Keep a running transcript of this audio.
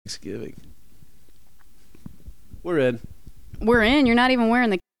Thanksgiving. We're in. We're in. You're not even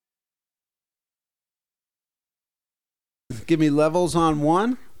wearing the... Give me levels on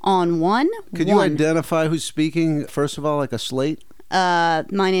one. On one? Could you identify who's speaking, first of all, like a slate? My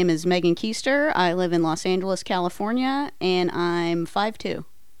name is Megan Keister. I live in Los Angeles, California, and I'm 5'2".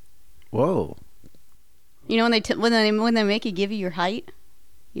 Whoa. You know when they make you give you your height?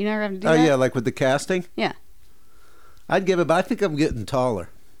 You never have to do that? Oh, yeah, like with the casting? Yeah. I'd give it, but I think I'm getting taller.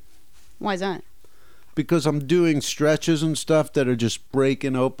 Why is that? Because I'm doing stretches and stuff that are just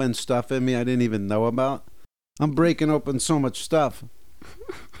breaking open stuff in me I didn't even know about. I'm breaking open so much stuff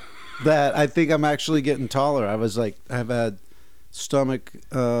that I think I'm actually getting taller. I've had stomach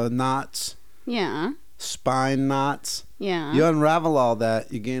knots. Yeah. Spine knots. Yeah. You unravel all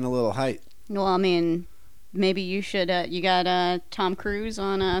that, you gain a little height. Well, I mean, maybe you should, you got Tom Cruise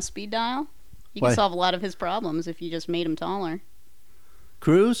on speed dial? You can solve a lot of his problems if you just made him taller.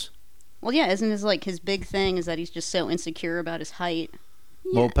 Cruise? Well, yeah, isn't his big thing is that he's just so insecure about his height?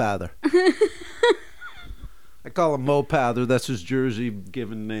 Yeah. Mopather. I call him Mopather. That's his Jersey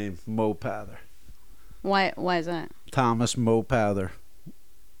given name, Mopather. Why is that? Thomas Mopather.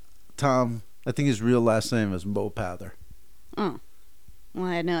 Tom, I think his real last name is Mopather. Oh. Well,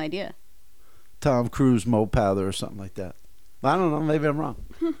 I had no idea. Tom Cruise Mopather or something like that. I don't know. Maybe I'm wrong.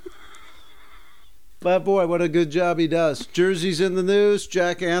 But boy, what a good job he does. Jersey's in the news.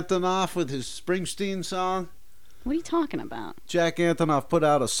 Jack Antonoff with his Springsteen song. What are you talking about? Jack Antonoff put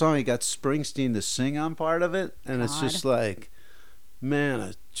out a song. He got Springsteen to sing on part of it. And It's just like,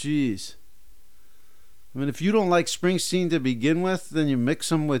 man, jeez. I mean, if you don't like Springsteen to begin with, then you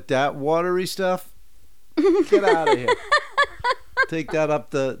mix him with that watery stuff. Get out of here. Take that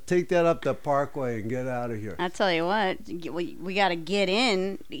up the Parkway and get out of here. I tell you what, we got to get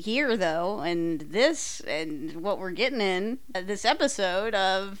in here though, and what we're getting in this episode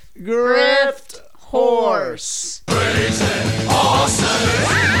of Grift Horse. Crazy, awesome.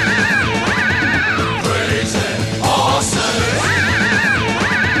 Crazy, awesome.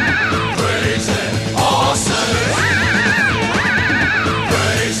 Crazy, awesome.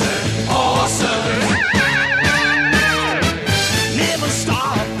 Crazy, awesome. Never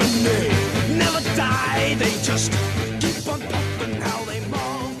stop and they never die. They just keep on pumping how they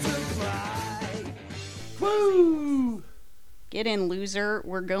multiply. Woo! Get in, loser.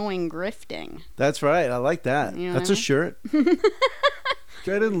 We're going grifting. That's right. I like that. You know That's what I a shirt.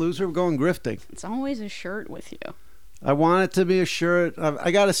 Get in, loser. We're going grifting. It's always a shirt with you. I want it to be a shirt.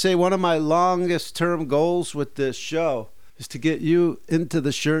 I got to say, one of my longest term goals with this show is to get you into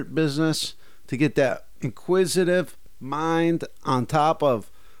the shirt business, to get that inquisitive mind on top of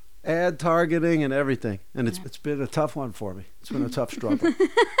ad targeting and everything. And it's been a tough one for me. It's been a tough struggle.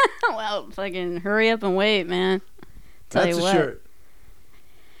 Well, fucking hurry up and wait, man. Tell That's you a what. shirt.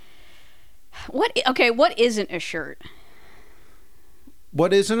 What isn't a shirt?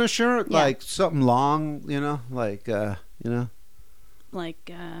 What isn't a shirt? Yeah. Like something long, like,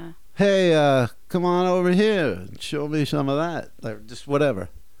 Like, hey, come on over here and show me some of that. Like, just whatever.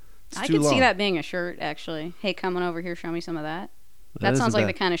 I could see that being a shirt, actually. Hey, coming over here, show me some of that. That sounds like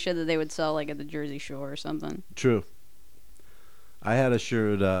the kind of shit that they would sell like at the Jersey Shore or something. True. I had a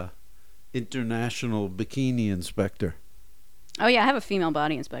shirt, International Bikini Inspector. Oh, yeah, I have a female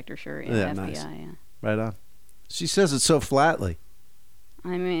body inspector shirt. Yeah, FBI, nice. yeah. Right on. She says it so flatly.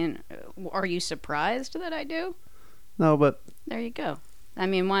 I mean, are you surprised that I do? No, but There you go. I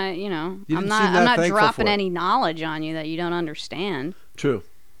mean, why, You I'm didn't not seem that thankful dropping for it. any knowledge on you that you don't understand. true.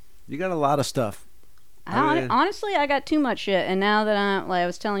 You got a lot of stuff. Honestly, I got too much shit, and now that I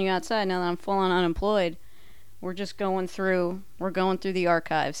was telling you outside, now that I'm full on unemployed, we're just going through the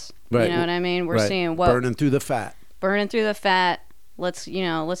archives. Right. You know what I mean? We're Right. seeing what Burning through the fat. burning through the fat. Let's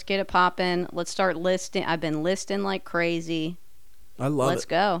get it popping. Let's start listing. I've been listing like crazy. I love Let's it.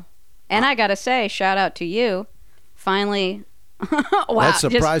 go. And I gotta say, shout out to you. Finally, wow, That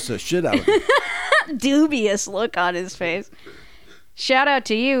surprised the shit out of me. dubious look on his face. Shout out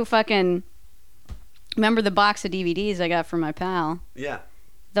to you, fucking. Remember the box of DVDs I got from my pal? Yeah.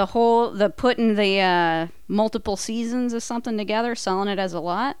 The putting the multiple seasons of something together, selling it as a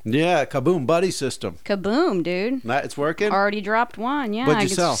lot. Yeah, Kaboom Buddy System. Kaboom, dude. It's working? Already dropped one. Yeah, What'd you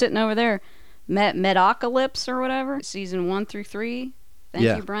it's sell? sitting over there. Metalocalypse or whatever. Season 1 through 3.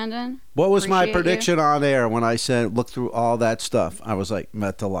 Thank you, Brendan. What was my Appreciate prediction on air when I said look through all that stuff? I was like,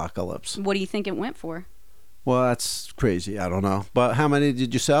 Metalocalypse. What do you think it went for? Well, that's crazy. I don't know. But how many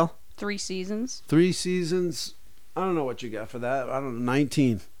did you sell? 3 seasons. 3 seasons. I don't know what you got for that. I don't know.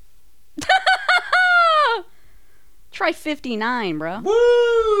 19. Try 59, bro.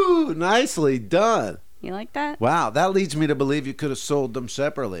 Woo! Nicely done. You like that? Wow, that leads me to believe you could have sold them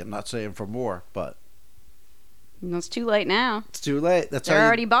separately. I'm not saying for more, but No, it's too late now. it's too late. That's They're how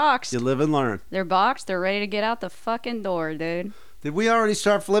already boxed. you live and learn. They're boxed. They're ready to get out the fucking door, dude. Did we already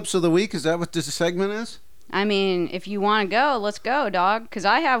start flips of the week? Is that what this segment is? I mean, if you want to go, let's go, dog. Because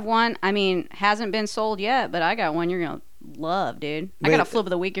I have one. I mean, hasn't been sold yet, but I got one you're going to love, dude. I got a flip of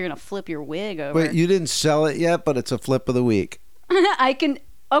the week. You're going to flip your wig over. Wait, you didn't sell it yet, but it's a flip of the week. I can...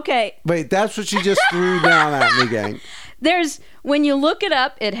 Okay. Wait, that's what you just threw down at me, gang. When you look it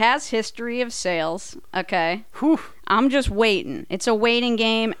up, it has history of sales, okay? Whew. I'm just waiting. It's a waiting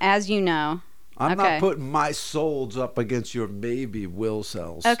game, as you know. I'm Okay. not putting my souls up against your maybe will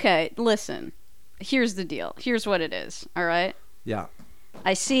sells. Okay, listen. Here's the deal. Here's what it is, all right? Yeah.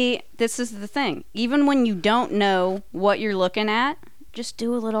 I see, this is the thing. Even when you don't know what you're looking at, just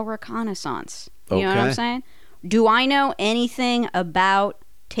do a little reconnaissance. You know what I'm Okay. saying? Do I know anything about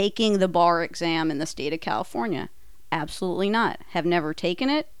taking the bar exam in the state of California? Absolutely not. Have never taken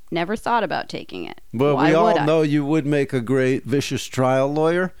it, never thought about taking it. Well, Why we all would I? know you would make a great vicious trial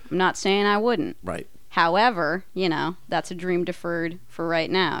lawyer. I'm not saying I wouldn't. Right. However, that's a dream deferred for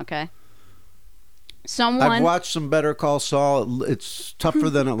right now, okay? I've watched some Better Call Saul. It's tougher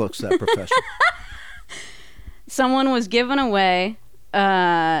than it looks, that profession. Someone was giving away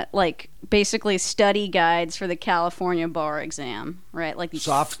basically study guides for the California bar exam, right? Like these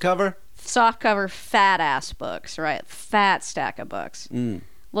Soft cover? soft cover fat ass books, right? Fat stack of books.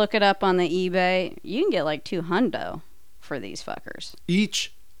 Look it up on the eBay. You can get like $200 for these fuckers.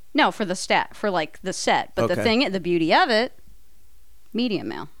 Each? No, for the stack, for like the set. But Okay. the beauty of it, medium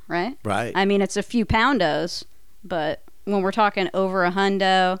mail, right? Right. I mean, it's a few poundos, but when we're talking over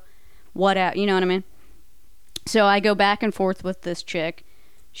 $100, you know what I mean? So I go back and forth with this chick.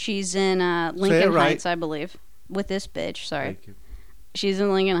 She's in Lincoln right. Heights, I believe. With this bitch, sorry. Thank you. She's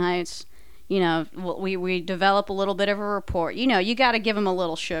in Lincoln Heights. We develop a little bit of a rapport. You got to give them a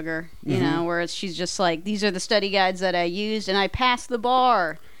little sugar, where she's just like, these are the study guides that I used, and I passed the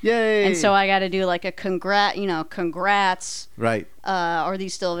bar. Yay. And so I got to do like a congrats. Right. Are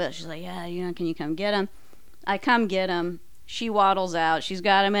these still available? She's like, yeah, can you come get them? I come get them. She waddles out. She's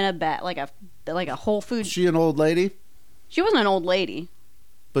got them in a bag, like a Whole Foods. Is she an old lady? She wasn't an old lady.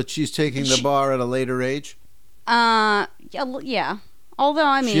 But she's taking the bar at a later age? Yeah. Although,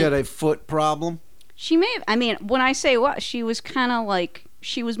 I mean, She had a foot problem? she may have, when I say what, she was kind of like,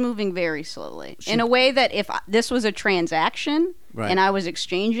 she was moving very slowly. In a way that if this was a transaction Right. and I was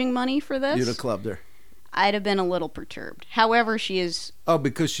exchanging money for this, You'd have clubbed her. I'd have been a little perturbed. However, she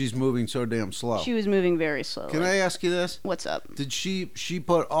Because she's moving so damn slow. was moving very slowly. Can I ask you this? What's up? Did she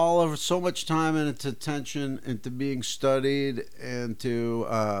put all of so much time into attention into being studied and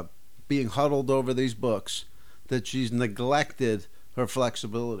to being huddled over these books that she's neglected her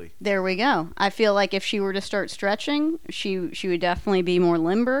flexibility? There we go. I feel like if she were to start stretching, she would definitely be more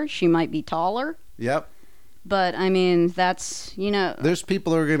limber. She might be taller. Yep. But, that's, There's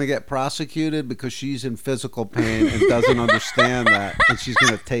people who are going to get prosecuted because she's in physical pain and doesn't understand that, and she's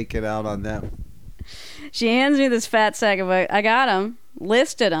going to take it out on them. She hands me this fat sack of books. I got them,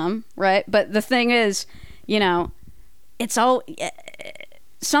 listed them, right? But the thing is, it's all...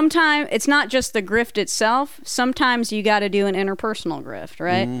 Sometimes it's not just the grift itself. Sometimes you got to do an interpersonal grift,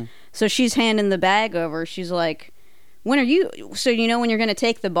 right? Mm-hmm. So she's handing the bag over. She's like, when are you... So when you're going to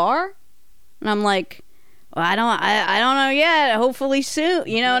take the bar? And I'm like... Well, I don't know yet. Hopefully soon.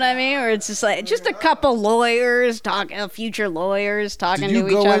 You know what I mean? Or it's just like a couple lawyers future lawyers talking to each other.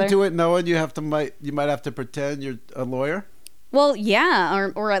 Did you go into it knowing you might have to pretend you're a lawyer? Well,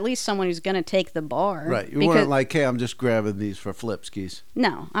 yeah, or at least someone who's going to take the bar. Right. You weren't like, hey, I'm just grabbing these for flip skis.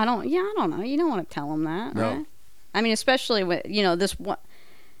 No, I don't. Yeah, I don't know. You don't want to tell them that, No. right? I mean, especially when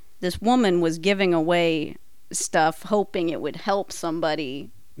this woman was giving away stuff, hoping it would help somebody.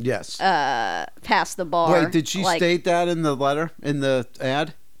 Yes. Pass the bar. Wait, did she state that in the letter, in the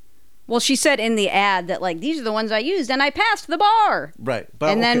ad? Well, she said in the ad that, these are the ones I used, and I passed the bar. Right.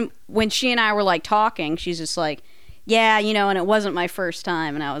 Then when she and I were, talking, she's just like, yeah, and it wasn't my first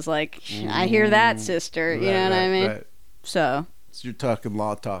time. And I was like, I hear that, sister. You know what I mean? Right. So you're talking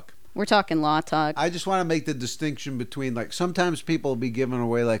law talk. We're talking law talk. I just want to make the distinction between, sometimes people will be giving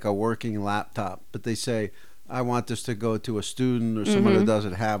away, a working laptop, but they say, I want this to go to a student or someone who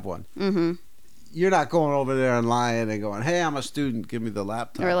doesn't have one. Mm-hmm. You're not going over there and lying and going, hey, I'm a student, give me the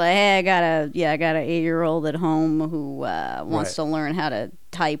laptop. Or hey, I got an 8-year-old at home who wants to learn how to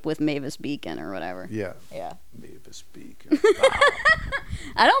type with Mavis Beacon or whatever. Yeah. Yeah. Mavis Beacon. Wow.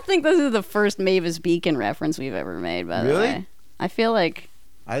 I don't think this is the first Mavis Beacon reference we've ever made, by the way. I feel like...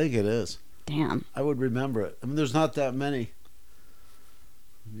 I think it is. Damn. I would remember it. There's not that many.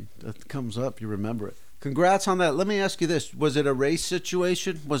 That comes up, you remember it. Congrats on that. Let me ask you this. Was it a race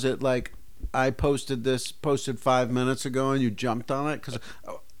situation? Was it like I posted 5 minutes ago and you jumped on it? Because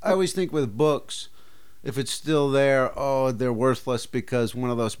I always think with books, if it's still there, they're worthless because one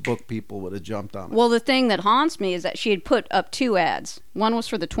of those book people would have jumped on it. Well, the thing that haunts me is that she had put up 2 ads. One was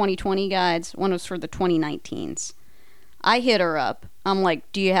for the 2020 guides. One was for the 2019s. I hit her up. I'm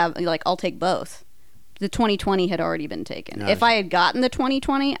like, do you have, like, I'll take both. The 2020 had already been taken. Nice. If I had gotten the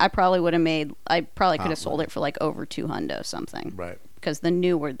 2020, I probably could have sold it for like over $200 something. Right. Because the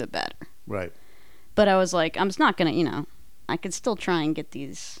newer the better. Right. But I was like, I'm just not going to, I could still try and get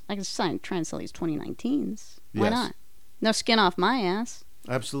these. I could try and sell these 2019s. Why Yes. not? No skin off my ass.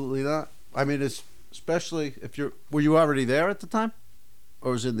 Absolutely not. I mean, it's especially if were you already there at the time?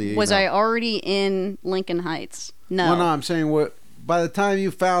 Or was it in the email? Was I already in Lincoln Heights? No. Well, no, I'm saying by the time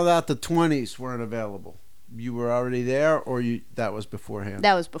you found out the 20s weren't available, you were already there, or that was beforehand?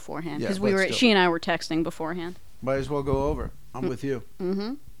 That was beforehand because Yeah, she and I were texting beforehand. Might as well go over. I'm with you.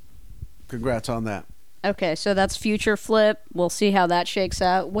 Mm-hmm. Congrats on that. Okay, so that's future flip. We'll see how that shakes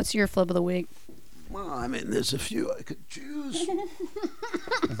out. What's your flip of the week? Well, I mean, there's a few I could choose.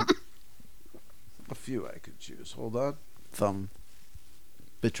 A few I could choose. Hold on. Thumb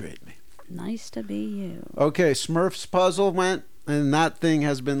betrayed me. Nice to be you. Okay, Smurfs puzzle went, and that thing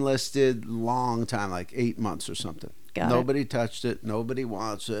has been listed long time, like 8 months or something. Nobody touched it. Nobody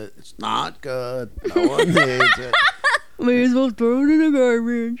wants it. It's not good. No one needs it. May as well throw it in the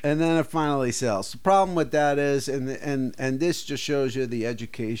garbage. And then it finally sells. The problem with that is, and this just shows you the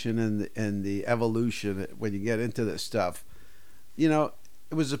education and the evolution when you get into this stuff. It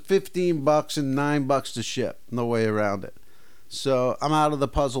was a $15 and $9 to ship. No way around it. So I'm out of the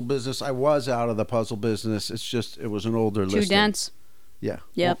puzzle business. I was out of the puzzle business. It's just it was an older listing. Too dense. Yeah.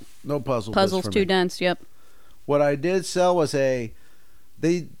 Yep. No puzzle. Puzzles too dense. Yep. What I did sell was there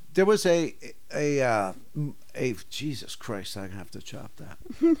was a Jesus Christ, I have to chop that.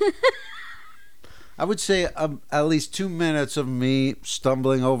 I would say at least 2 minutes of me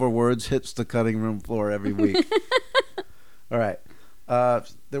stumbling over words hits the cutting room floor every week. All right.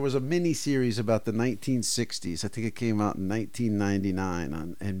 There was a mini series about the 1960s. I think it came out in 1999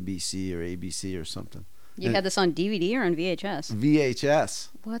 on NBC or ABC or something. You had this on DVD or on VHS? VHS.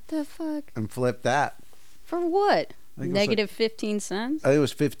 What the fuck? And flipped that. For what? Negative 15 cents? I think it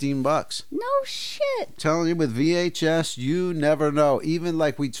was $15. No shit. Telling you, with VHS, you never know. Even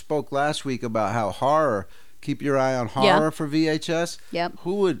like we spoke last week about how horror, keep your eye on horror for VHS. Yep.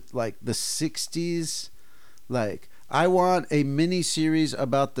 Who would, like, the 60s, like, I want a mini series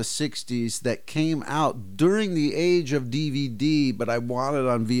about the 60s that came out during the age of DVD, but I want it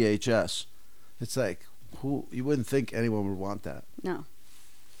on VHS. It's like, you wouldn't think anyone would want that. No.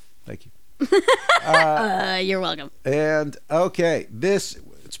 Thank you. You're welcome. And okay,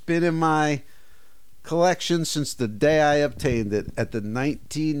 it's been in my collection since the day I obtained it at the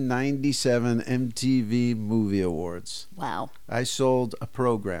 1997 MTV Movie Awards. Wow. I sold a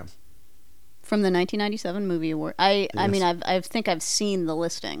program from the 1997 Movie Award. I mean, I think I've seen the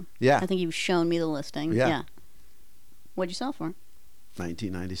listing. Yeah. I think you've shown me the listing. Yeah. What'd you sell for?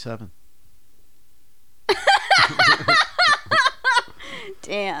 1997.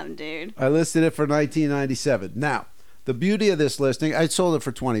 Damn, dude. I listed it for 1997. Now, the beauty of this listing, I sold it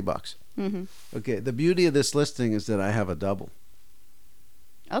for $20. Mm-hmm. Okay, the beauty of this listing is that I have a double.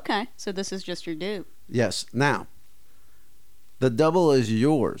 Okay, so this is just your due. Yes. Now, the double is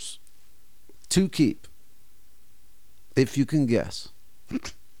yours to keep if you can guess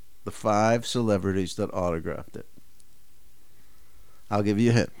the 5 celebrities that autographed it. I'll give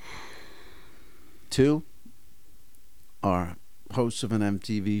you a hint. 2 are hosts of an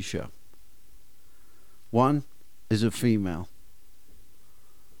MTV show. 1 is a female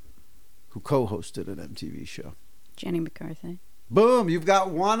who co-hosted an MTV show. Jenny McCarthy. Boom, you've got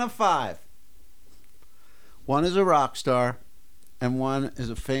 1 of 5. 1 is a rock star, and 1 is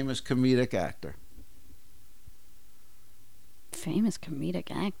a famous comedic actor. Famous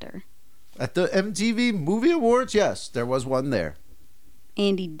comedic actor? At the MTV Movie Awards, yes, there was 1 there.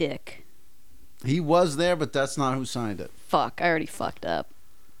 Andy Dick. He was there, but that's not who signed it. Fuck, I already fucked up.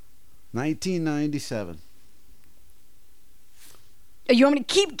 1997. You want me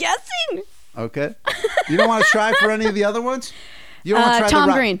to keep guessing? Okay. You don't want to try for any of the other ones? You don't want to try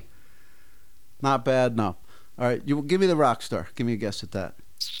Tom Green. Not bad, no. All right, you give me the rock star. Give me a guess at that.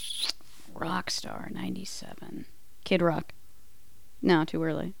 Rock star, 97. Kid Rock. No, too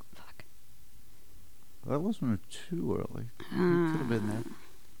early. Fuck. That wasn't too early. He could have been there.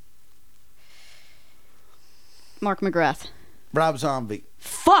 Mark McGrath. Rob Zombie.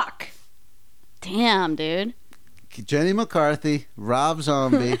 Fuck! Damn, dude. Jenny McCarthy, Rob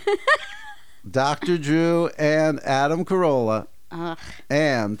Zombie, Dr. Drew and Adam Carolla Ugh.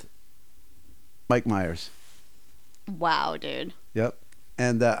 and Mike Myers. Wow, dude. Yep.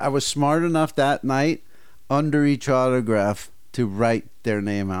 And I was smart enough that night under each autograph to write their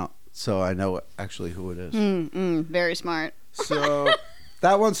name out so I know actually who it is. Very smart. So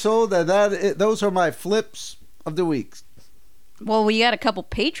that one sold, and those are my flips of the week. Well, we got a couple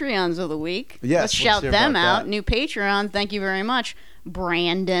Patreons of the week. Yes, let's shout hear them about out. that. New Patreon. Thank you very much.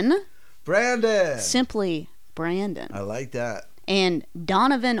 Brandon. Simply Brandon. I like that. And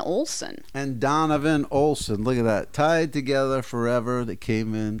Donovan Olson. And Donovan Olson. Look at that. Tied together forever. They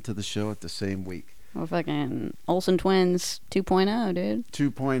came into the show at the same week. We're fucking Olsen Twins 2.0, dude.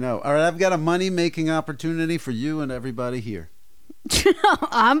 2.0. All right, I've got a money-making opportunity for you and everybody here.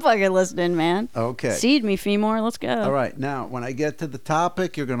 I'm fucking listening, man. Okay. Seed me, Femore. Let's go. All right. Now, when I get to the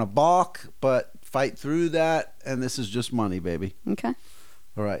topic, you're going to balk, but fight through that, and this is just money, baby. Okay.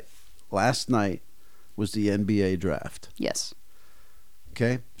 All right. Last night was the NBA draft. Yes.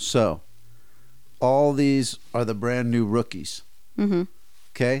 Okay? So, all these are the brand new rookies. Mm-hmm.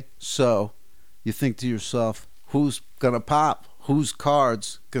 Okay? So, you think to yourself, who's going to pop? Whose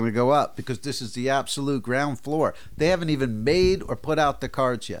card's going to go up? Because this is the absolute ground floor. They haven't even made or put out the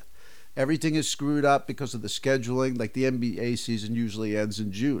cards yet. Everything is screwed up because of the scheduling. Like the NBA season usually ends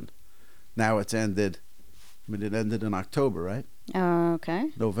in June. Now it's ended. I mean, it ended in October, right?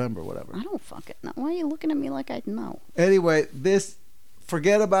 Okay. November, whatever. I don't fucking know. Why are you looking at me like I know? Anyway,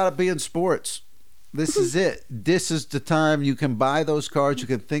 forget about it being sports. This is it. This is the time you can buy those cards. You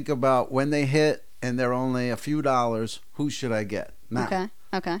can think about when they hit and they're only a few dollars. Who should I get? Now,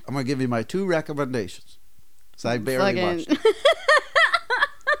 Okay. I'm going to give you my 2 recommendations. So I barely watched it.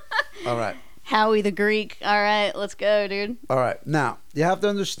 All right. Howie the Greek. All right, let's go, dude. All right. Now, you have to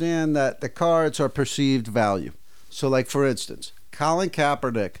understand that the cards are perceived value. So, like, for instance, Colin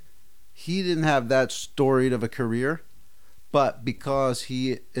Kaepernick, he didn't have that storied of a career, but because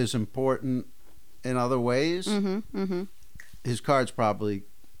he is important in other ways, his cards probably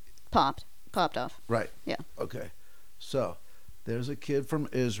Popped off. right. Yeah. Okay. So, there's a kid from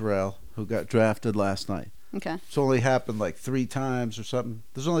Israel who got drafted last night. Okay. It's only happened like 3 times or something.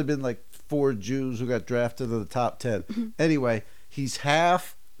 There's only been like 4 Jews who got drafted in the top 10. Anyway, he's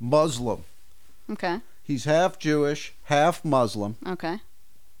half Muslim. Okay. He's half Jewish, half Muslim. Okay.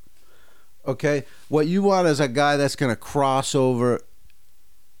 Okay? What you want is a guy that's going to cross over,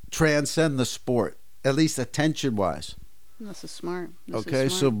 transcend the sport, at least attention-wise. This is smart. This Okay?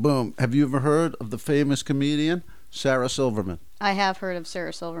 is So, smart. boom. Have you ever heard of the famous comedian Sarah Silverman? I have heard of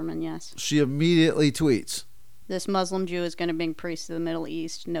Sarah Silverman, yes. She immediately tweets. This Muslim Jew is going to bring peace to the Middle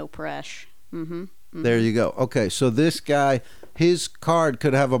East. No pressure. There you go. Okay, so this guy, his card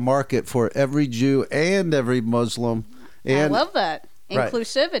could have a market for every Jew and every Muslim. And I love that. Right.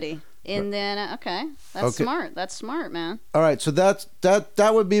 Inclusivity. And then, okay. That's Okay. smart. That's smart, man. all right, so that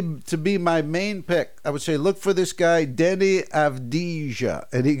would be to be my main pick. I would say look for this guy Denny Avdija,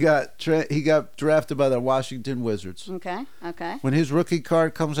 and he got drafted by the Washington Wizards. Okay. Okay. When his rookie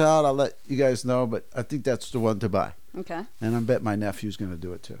card comes out, I'll let you guys know, but I think that's the one to buy. Okay. And I bet my nephew's going to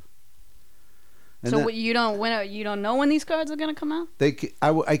do it too. And So then- what, you don't know when these cards are going to come out?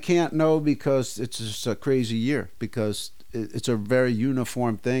 I can't know because it's just a crazy year, because it's a very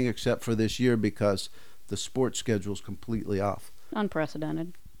uniform thing except for this year because the sports schedule is completely off.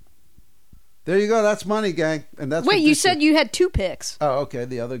 Unprecedented. There you go. That's money, gang. And that's Wait, what you this said is. you had 2 picks. Oh, okay.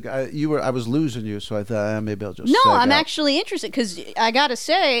 The other guy, I was losing you, so I thought maybe I'll just. No, seg I'm out. actually interested because I got to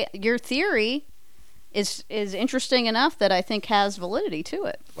say your theory is interesting enough that I think has validity to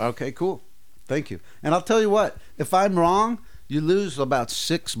it. Okay, cool. Thank you. And I'll tell you what, if I'm wrong, you lose about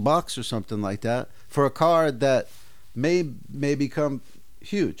 $6 or something like that for a card that may become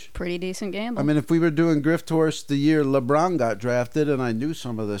huge. Pretty decent gamble. I mean, if we were doing Grift Horse the year LeBron got drafted and I knew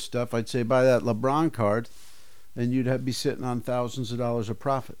some of this stuff, I'd say buy that LeBron card and you'd be sitting on thousands of dollars of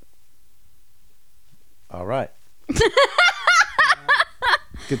profit. All right.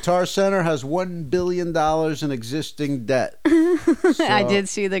 Guitar Center has $1 billion in existing debt. I did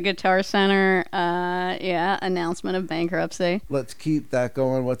see the Guitar Center, announcement of bankruptcy. Let's keep that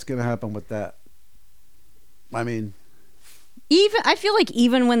going. What's going to happen with that? I mean, I feel like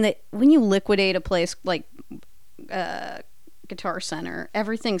even when you liquidate a place like Guitar Center,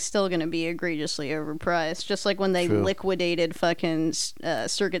 everything's still going to be egregiously overpriced. Just like when they True. liquidated fucking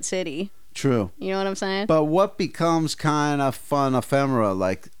Circuit City. true. You know what I'm saying? But what becomes kind of fun ephemera,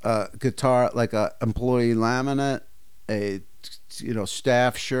 like a guitar, like a employee laminate, a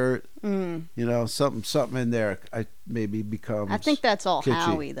staff shirt. Something in there. I maybe becomes. I think that's all kitschy.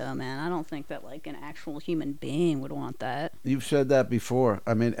 Howie, though, man. I don't think that like an actual human being would want that. You've said that before.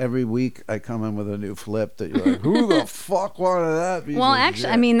 I mean, every week I come in with a new flip that you're like, who the fuck wanted that? Well,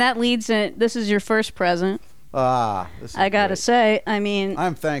 actually, I mean, that leads in. This is your first present. This is I gotta great. say, I mean,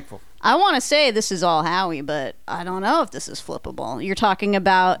 I'm thankful. I want to say this is all Howie, but I don't know if this is flippable. You're talking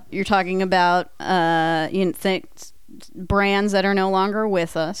about brands that are no longer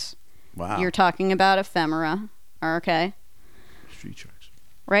with us. Wow. You're talking about ephemera. Okay. Street Sharks.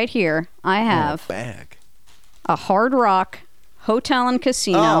 Right here, I have bag. a Hard Rock Hotel and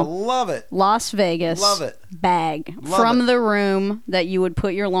Casino. Oh, love it. Las Vegas. Love it. Bag Love from it. the room that you would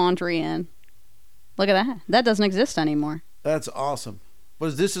put your laundry in. Look at that. That doesn't exist anymore. That's awesome.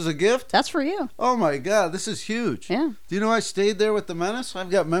 Was this as a gift? That's for you. Oh my God, this is huge. Yeah. Do you know I stayed there with the Menace?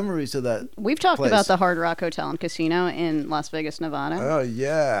 I've got memories of that. We've talked place. about the Hard Rock Hotel and Casino in Las Vegas, Nevada. Oh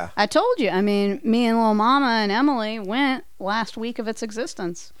yeah. I told you. I mean, me and Lil Mama and Emily went last week of its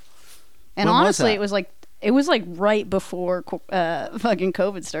existence. And When was honestly, that? it was like right before fucking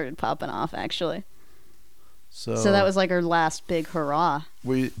COVID started popping off, actually. So that was like our last big hurrah.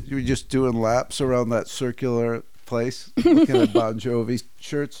 you were just doing laps around that circular place, looking at Bon Jovi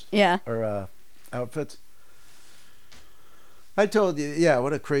shirts Yeah. or outfits. I told you, yeah,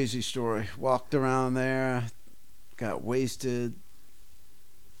 what a crazy story. Walked around there, got wasted,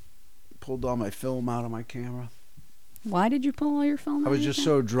 pulled all my film out of my camera. Why did you pull all your film I out was of just your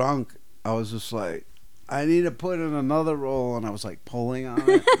so drunk. I was just like, I need to put in another roll, and I was like pulling on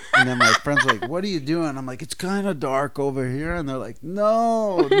it. And then my friends were like, what are you doing? I'm like, it's kind of dark over here. And they're like,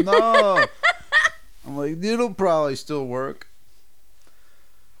 no. I'm like, it'll probably still work.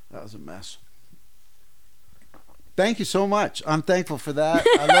 That was a mess. Thank you so much. I'm thankful for that.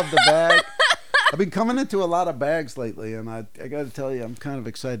 I love the bag. I've been coming into a lot of bags lately, and I got to tell you, I'm kind of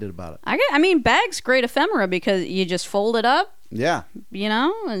excited about it. I mean, bag's great ephemera because you just fold it up, Yeah.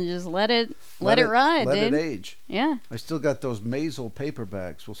 and just let it ride, Let dude. it age. Yeah. I still got those Maisel paper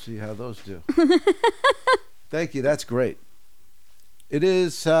bags. We'll see how those do. Thank you. That's great. It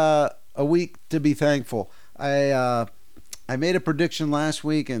is a week to be thankful. I made a prediction last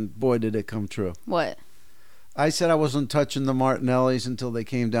week, and boy, did it come true. What? I said I wasn't touching the Martinellis until they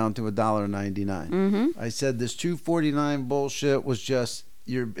came down to $1.99. Mm-hmm. I said this $2.49 bullshit was just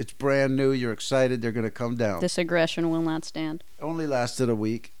it's brand new. You're excited. They're going to come down. This aggression will not stand. Only lasted a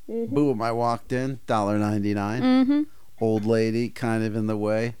week. Boom! I walked in, $1.99. Mm-hmm. Old lady, kind of in the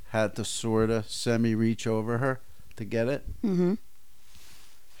way, had to sort of semi-reach over her to get it. Mm-hmm.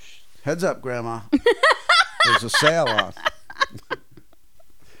 Heads up, Grandma. There's a sale on.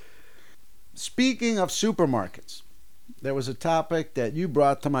 Speaking of supermarkets, there was a topic that you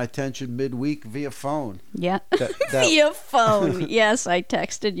brought to my attention midweek via phone. Yeah. That- Via phone. Yes, I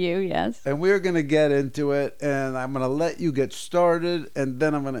texted you. Yes. And we're going to get into it, and I'm going to let you get started, and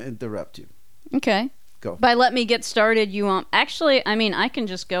then I'm going to interrupt you. Okay. Go. By let me get started, you want... Actually, I mean, I can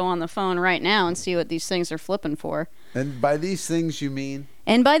just go on the phone right now and see what these things are flipping for. And by these things, you mean?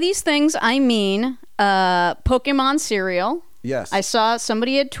 And by these things, I mean Pokemon cereal. Yes. I saw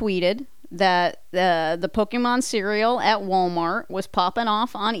somebody had tweeted that the Pokemon cereal at Walmart was popping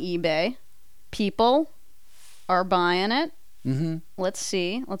off on eBay. People are buying it. Mm-hmm. Let's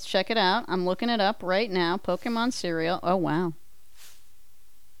see. Let's check it out. I'm looking it up right now. Pokemon cereal. Oh, wow.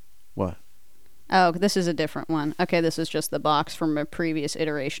 What? Oh, this is a different one. Okay, this is just the box from a previous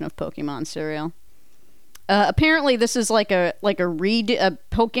iteration of Pokemon cereal. Apparently, this is like a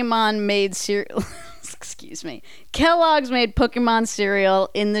Pokemon made cereal. Excuse me. Kellogg's made Pokemon cereal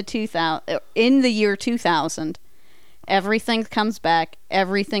in the year 2000. Everything comes back.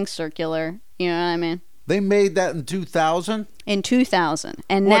 Everything's circular. You know what I mean? They made that in 2000? In 2000,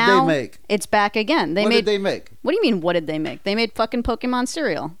 and What'd now they make? it's back again. What did they make? What do you mean? What did they make? They made fucking Pokemon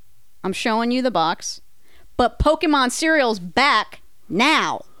cereal. I'm showing you the box, but Pokemon cereal's back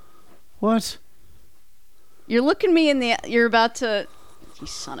now. What? You're looking me in the... You're about to... You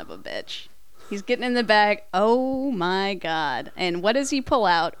son of a bitch. He's getting in the bag. Oh, my God. And what does he pull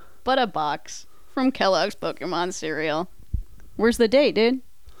out but a box from Kellogg's Pokemon cereal? Where's the date, dude?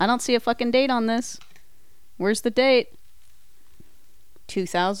 I don't see a fucking date on this. Where's the date?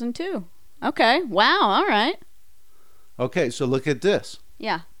 2002. Okay. Wow. All right. Okay, so look at this.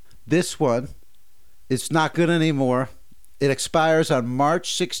 Yeah. This one, it's not good anymore. It expires on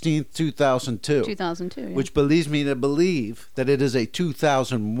March 16th, 2002. 2002, yeah. Which leads me to believe that it is a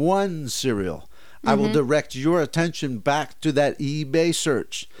 2001 cereal. I will direct your attention back to that eBay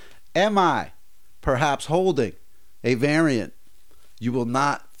search. Am I perhaps holding a variant you will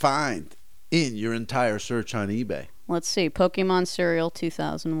not find in your entire search on eBay? Let's see. Pokemon cereal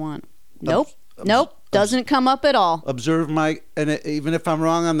 2001. Nope. Nope. Doesn't come up at all. Observe even if I'm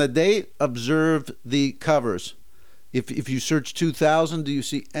wrong on the date, observe the covers. If you search 2000, do you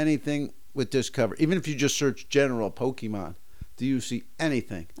see anything with this cover? Even if you just search general Pokemon, do you see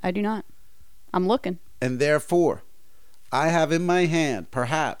anything? I do not. I'm looking. And therefore, I have in my hand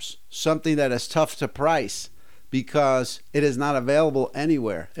perhaps something that is tough to price because it is not available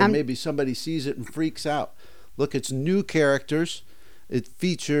anywhere. And maybe somebody sees it and freaks out. Look, it's new characters. It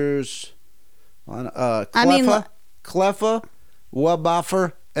features Cleffa,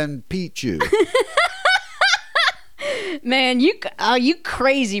 Waboffer, and Pichu. Man, you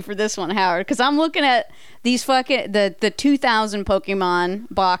crazy for this one, Howard? Because I'm looking at these fucking the 2000 Pokemon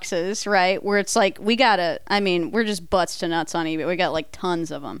boxes, right? Where it's like we're just butts to nuts on eBay. We got like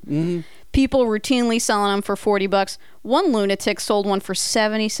tons of them. Mm-hmm. People routinely selling them for $40. One lunatic sold one for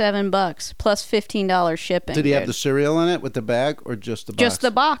 $77 plus $15 shipping. Did he have the cereal in it with the bag or just the box? Just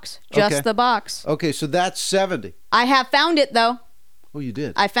the box. Just the box. Okay, so that's $70. I have found it though. Oh, you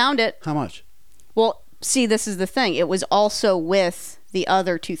did? I found it. How much? Well, see, this is the thing. It was also with the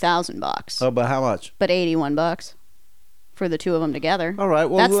other 2000 box. Oh, but how much? But $81 for the two of them together. All right.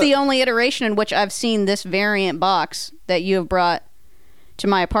 Well, that's the only iteration in which I've seen this variant box that you have brought to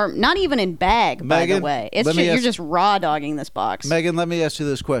my apartment. Not even in bag, by the way. It's just, you're just raw dogging this box. Megan, let me ask you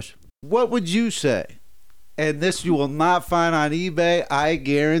this question. What would you say? And this you will not find on eBay, I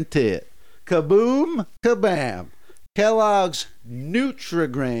guarantee it. Kaboom, kabam. Kellogg's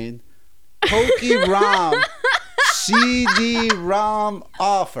Nutri-Grain Poke-ROM CD-ROM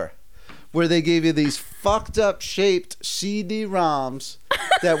offer, where they gave you these fucked up shaped CD-ROMs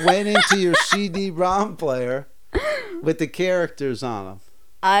that went into your CD-ROM player with the characters on them.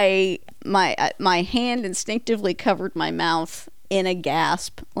 My hand instinctively covered my mouth in a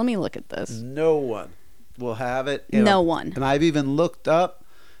gasp. Let me look at this. No one will have it. No one. And I've even looked up.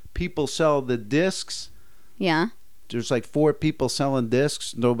 People sell the discs. Yeah. There's like 4 people selling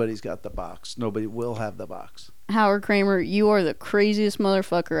discs. Nobody's got the box. Nobody will have the box. Howard Kramer, you are the craziest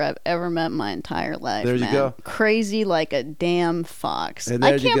motherfucker I've ever met in my entire life. There you go. Crazy like a damn fox. And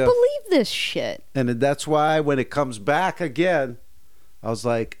I can't believe this shit. And that's why when it comes back again, I was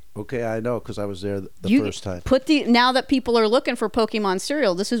like, okay, I know, because I was there the first time. Now that people are looking for Pokemon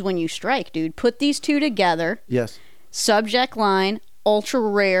cereal, this is when you strike, dude. Put these two together. Yes. Subject line, ultra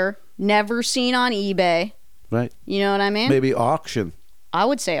rare, never seen on eBay. Right. You know what I mean? Maybe auction. I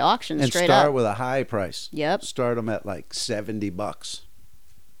would say auction, straight up. And start with a high price. Yep. Start them at like $70.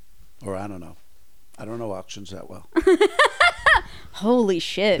 Or I don't know. I don't know auctions that well. Holy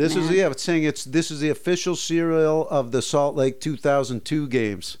shit, This man. it's saying this is the official cereal of the Salt Lake 2002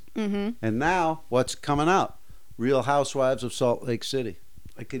 games. Mm-hmm. And now, what's coming out? Real Housewives of Salt Lake City.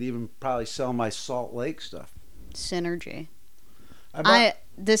 I could even probably sell my Salt Lake stuff. Synergy. I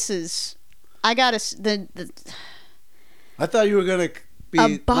thought you were going to be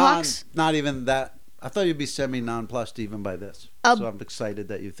a box. not even that. I thought you'd be semi-nonplussed even by this. So I'm excited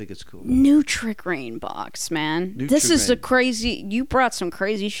that you think it's cool. Nutri-Grain box, man. This is you brought some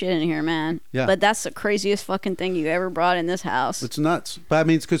crazy shit in here, man. Yeah. But that's the craziest fucking thing you ever brought in this house. It's nuts. But I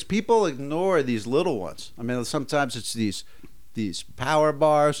mean, it's because people ignore these little ones. I mean, sometimes it's these power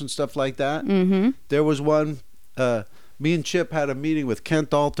bars and stuff like that. Mm-hmm. There was one, me and Chip had a meeting with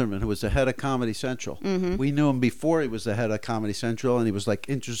Kent Alterman, who was the head of Comedy Central. Mm-hmm. We knew him before he was the head of Comedy Central, and he was like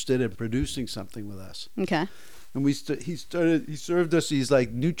interested in producing something with us. Okay. And he served us these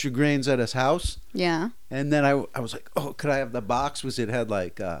like Nutri-Grains at his house. Yeah. And then I was like, oh, could I have the box? It had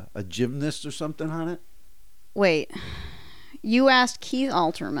like a gymnast or something on it. Wait, you asked Kent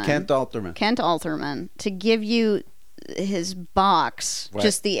Alterman to give you his box, right.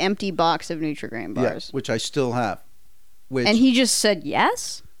 Just the empty box of Nutri-Grain bars. Yeah, which I still have. And he just said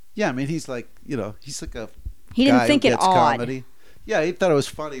yes? Yeah, I mean, he's like, he's like a He didn't think it odd. Comedy. Yeah, he thought it was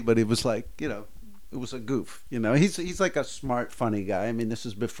funny, but he was like, it was a goof. He's like a smart, funny guy. I mean, this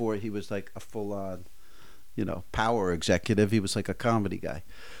is before he was like a full-on, power executive. He was like a comedy guy.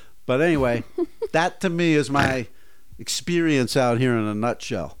 But anyway, that to me is my experience out here in a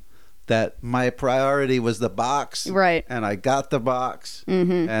nutshell. That my priority was the box, right? And I got the box,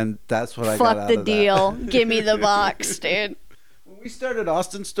 and that's what I got out of that. Fuck the deal. Give me the box, dude. When we started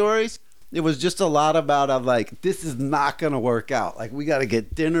Austin Stories, it was just a lot about like, this is not going to work out. Like, we got to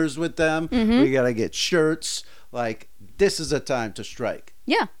get dinners with them. Mm-hmm. We got to get shirts. Like, this is a time to strike.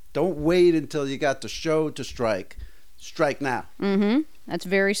 Yeah. Don't wait until you got the show to strike. Strike now. Mm-hmm. That's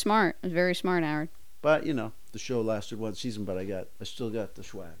very smart. That's very smart, Howard. But, the show lasted one season, but I still got the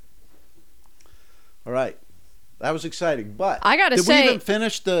swag. All right. That was exciting. But I gotta did say, we even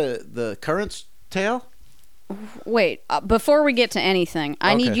finish the Currents tale? Wait, before we get to anything,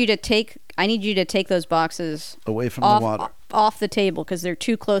 I need Okay. you to take those boxes Away from off the water. off the table because they're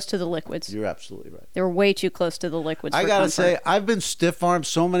too close to the liquids. You're absolutely right. They're way too close to the liquids. I for gotta comfort. say, I've been stiff-armed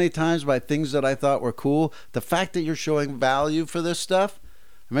so many times by things that I thought were cool. The fact that you're showing value for this stuff,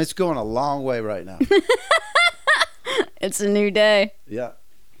 I mean, it's going a long way right now. It's a new day. Yeah.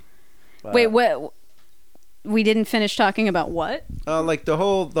 Wait, what? We didn't finish talking about what? Like the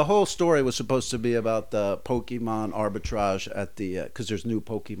whole story was supposed to be about the Pokemon arbitrage at the because there's new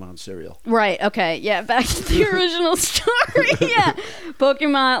Pokemon cereal. Right. Okay. Yeah. Back to the original story. Yeah.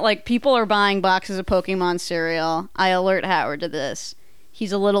 Pokemon. Like people are buying boxes of Pokemon cereal. I alert Howard to this.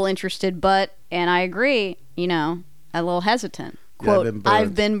 He's a little interested, and I agree. You know, a little hesitant. Yeah, Quote: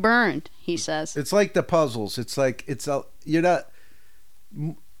 I've been burned. He says. It's like the puzzles. It's like you're not.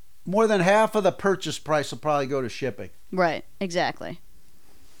 More than half of the purchase price will probably go to shipping. Right, exactly.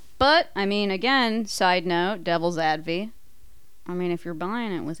 But, I mean, again, side note, devil's advocate. I mean, if you're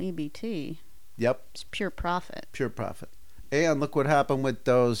buying it with EBT, Yep. it's pure profit. Pure profit. And look what happened with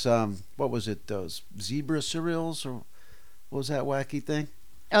those, what was it, those zebra cereals? Or what was that wacky thing?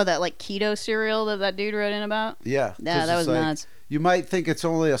 Oh, that, like, keto cereal that dude wrote in about? Yeah. Yeah, that was nuts. You might think it's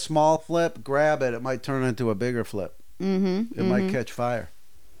only a small flip. Grab it. It might turn into a bigger flip. Mm-hmm. It might catch fire.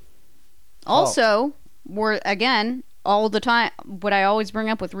 Also, we're, again, all the time, what I always bring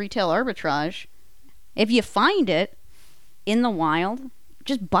up with retail arbitrage, if you find it in the wild,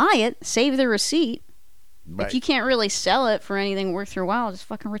 just buy it, save the receipt. Right. If you can't really sell it for anything worth your while, just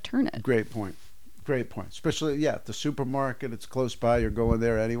fucking return it. Great point. Great point. Especially, at the supermarket. It's close by. You're going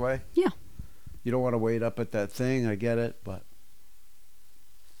there anyway. Yeah. You don't want to wait up at that thing. I get it. But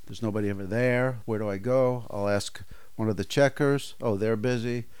there's nobody ever there. Where do I go? I'll ask one of the checkers. Oh, they're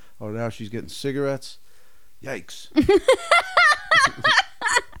busy. Oh, now she's getting cigarettes. Yikes.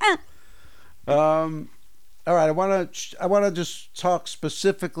 All right, I want to just talk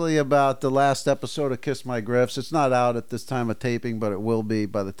specifically about the last episode of Kiss My Griffs. It's not out at this time of taping, but it will be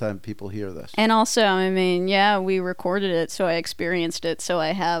by the time people hear this. And also, I mean, yeah, we recorded it, so I experienced it, so I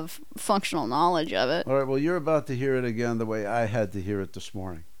have functional knowledge of it. All right, well, you're about to hear it again the way I had to hear it this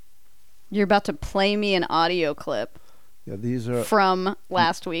morning. You're about to play me an audio clip Yeah, these are from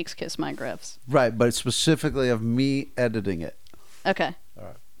last week's Kiss My Griffs. right, but it's specifically of me editing it. Okay. All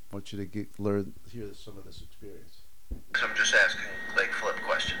right, I want you to hear some of this experience. I'm just asking leg flip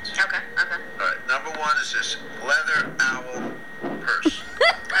questions. Okay. All right, number one is this leather owl purse.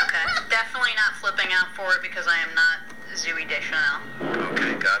 Okay. Definitely not flipping out for it because I am not Zooey Deschanel.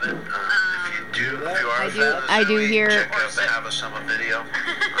 Okay, got it. If you are a fan of I do Zooey, hear- check out the Have a Summer video on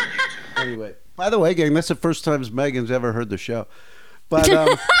YouTube. Anyway, by the way, gang, that's the first time Megan's ever heard the show. But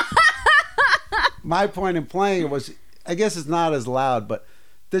my point in playing it was, I guess it's not as loud, but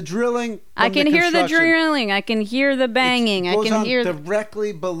the drilling. I can hear the construction, drilling. I can hear the banging. I goes can on hear.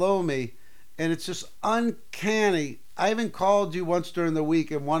 directly below me, and it's just uncanny. I even called you once during the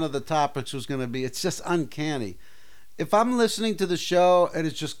week, and one of the topics was going to be, it's just uncanny. If I'm listening to the show and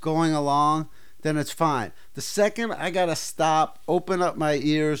it's just going along, then it's fine. The second I got to stop, open up my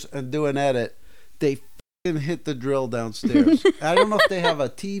ears, and do an edit, they fucking hit the drill downstairs. I don't know if they have a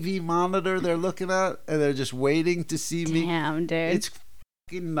TV monitor they're looking at, and they're just waiting to see me. Damn, dude. It's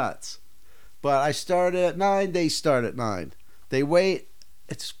fucking nuts. But I start at 9, they start at 9. They wait.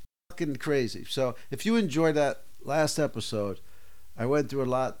 It's fucking crazy. So if you enjoyed that last episode, I went through a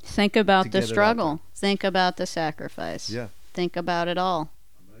lot. Think to about get the it out struggle. Think about the sacrifice. Yeah. Think about it all.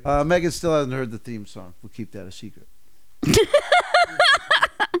 Megan still hasn't heard the theme song. We'll keep that a secret.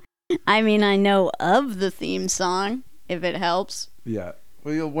 I mean, I know of the theme song, if it helps. Yeah.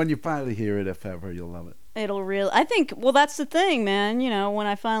 Well, when you finally hear it, if ever, you'll love it. It'll really, I think, well, that's the thing, man. You know, when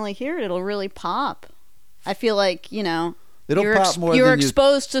I finally hear it, it'll really pop. I feel like, you know, It'll pop more you're than you...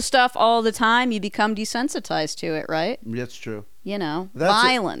 exposed to stuff all the time. You become desensitized to it, right? That's true. You know, That's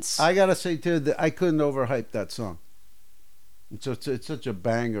violence. I got to say, too, that I couldn't overhype that song. It's such a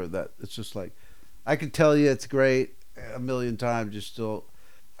banger that it's just like, I can tell you it's great a million times.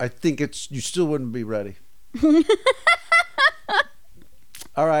 I think you still wouldn't be ready.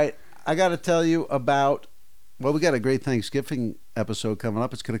 All right. I got to tell you about, well, we got a great Thanksgiving episode coming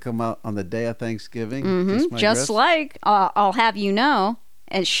up. It's going to come out on the day of Thanksgiving. Kiss My Just Griffs. like, I'll have you know,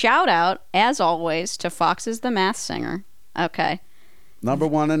 and shout out, as always, to Fox's The Masked Singer. Okay. Number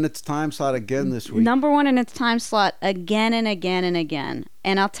one in its time slot again this week. Number one in its time slot again and again and again.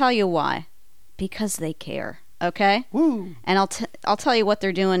 And I'll tell you why. Because they care. Okay? Woo. And I'll tell you what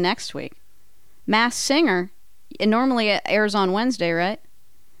they're doing next week. Masked Singer, it normally airs on Wednesday, right?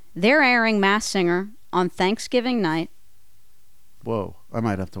 They're airing Masked Singer on Thanksgiving night Whoa. I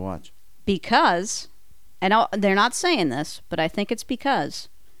might have to watch. because and they're not saying this, but I think it's because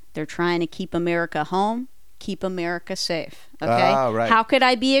they're trying to keep America home, keep America safe. Okay? Right. How could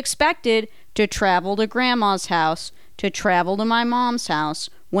I be expected to travel to grandma's house, to travel to my mom's house,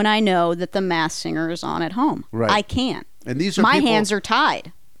 when I know that the Masked Singer is on at home? Right. I can't. And these are my people, hands are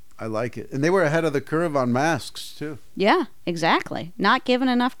tied. I like it. And they were ahead of the curve on masks, too. Yeah, exactly. Not given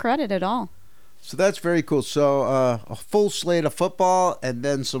enough credit at all. So that's very cool. So a full slate of football and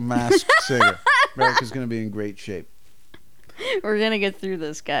then some Masked Singer. America's going to be in great shape. We're going to get through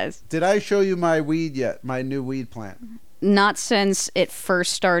this, guys. Did I show you my weed yet? My new weed plant? Not since it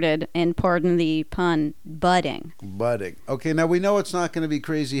first started, and pardon the pun, budding. Budding. Okay, now we know it's not going to be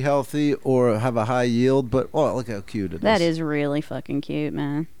crazy healthy or have a high yield, but oh, look how cute it is. That is really fucking cute,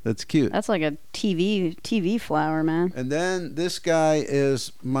 man. That's cute. That's like a TV flower, man. And then this guy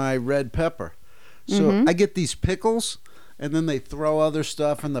is my red pepper. So I get these pickles, and then they throw other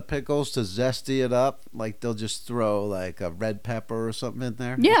stuff in the pickles to zesty it up. Like they'll just throw like a red pepper or something in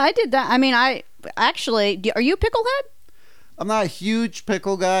there. Yeah, I did that. I mean, I actually, are you a pickle head? I'm not a huge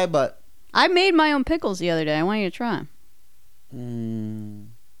pickle guy, but I made my own pickles the other day. I want you to try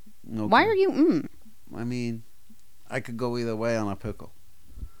them. Okay. Why are you? I mean, I could go either way on a pickle.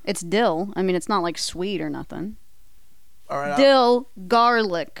 It's dill. I mean, it's not like sweet or nothing. All right. Dill,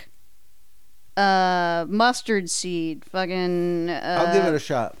 garlic, mustard seed, fucking. I'll give it a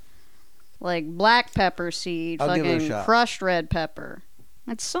shot. Like black pepper seed, I'll give it a fucking shot. crushed red pepper.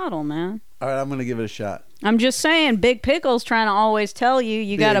 It's subtle, man. All right, I'm gonna give it a shot. I'm just saying, Big Pickle's trying to always tell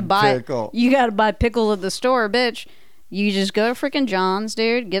you gotta buy Pickle. you gotta buy pickles at the store, bitch. You just go to freaking John's,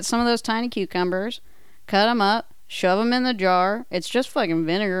 dude. Get some of those tiny cucumbers, cut them up, shove them in the jar. It's just fucking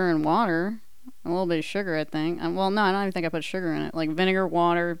vinegar and water, a little bit of sugar, I think. Well, no, I don't even think I put sugar in it. Like vinegar,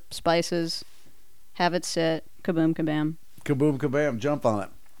 water, spices. Have it sit. Kaboom, kabam. Kaboom, kabam, jump on it.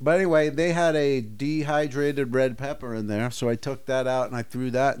 But anyway, they had a dehydrated red pepper in there, so I took that out and I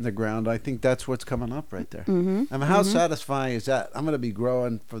threw that in the ground. I think that's what's coming up right there. Mm-hmm. I mean, how satisfying is that? I'm going to be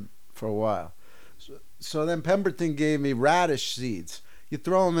growing for a while. So then Pemberton gave me radish seeds. You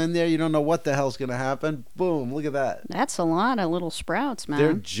throw them in there, you don't know what the hell's going to happen. Boom, look at that. That's a lot of little sprouts, man.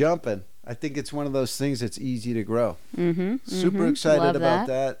 They're jumping. I think it's one of those things that's easy to grow. Mm-hmm. Super excited Love about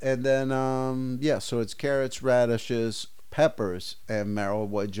that. And then, so it's carrots, radishes, peppers, and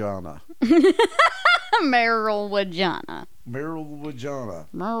marijuana. Marijuana.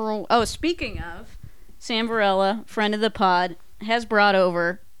 Marijuana. Oh, speaking of, Sam Varela, friend of the pod, has brought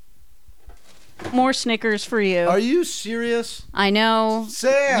over more Snickers for you. Are you serious? I know.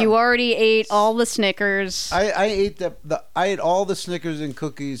 Sam! You already ate all the Snickers. I ate I ate all the Snickers and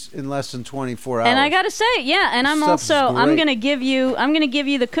cookies in less than 24 hours. And I gotta say, yeah, and I'm gonna give you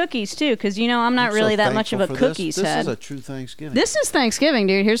the cookies too, because I'm not really that much of a cookies head. This is a true Thanksgiving. This is Thanksgiving,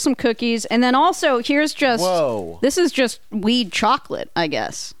 dude. Here's some cookies, and then also here's just Whoa. This is just weed chocolate, I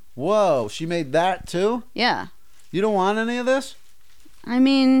guess. Whoa, she made that too? Yeah. You don't want any of this? I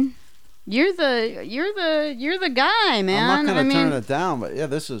mean, you're the guy, man. I'm not gonna turn it down, but yeah,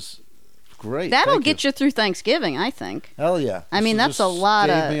 this is great. That'll Thank get you through Thanksgiving, I think. Hell yeah. I mean, that's a lot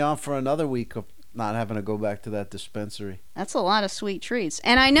gave of. me off for another week of not having to go back to that dispensary. That's a lot of sweet treats.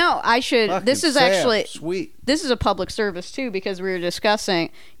 And I know I should. Fucking This is Sam, actually sweet. This is a public service too, because we were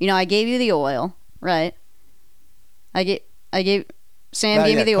discussing. I gave you the oil, right? Sam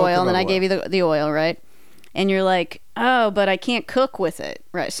gave me the oil, and then I gave you the oil, right? And you're like, oh, but I can't cook with it,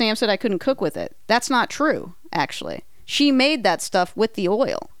 right? Sam said I couldn't cook with it. That's not true, actually. She made that stuff with the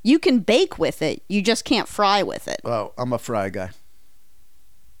oil. You can bake with it. You just can't fry with it. Oh, I'm a fry guy.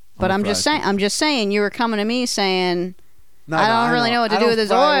 But I'm just saying, you were coming to me saying, No, I don't really know what to do with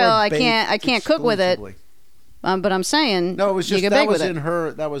this oil. I can't cook with it. But I'm saying, no, it was just you can that bake was with in it.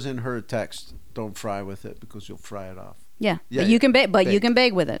 her. That was in her text. Don't fry with it because you'll fry it off. Yeah, Yeah, but you yeah. can bake. But you Bake. can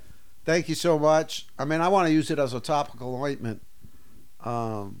bake with it. Thank you so much. I mean, I want to use it as a topical ointment,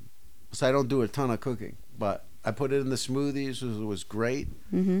 so I don't do a ton of cooking. But I put it in the smoothies. It was great.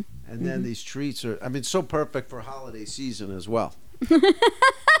 Mm-hmm. And then these treats are, so perfect for holiday season as well.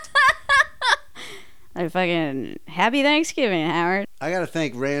 Fucking happy Thanksgiving, Howard. I got to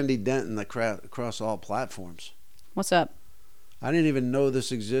thank Randy Denton across all platforms. What's up? I didn't even know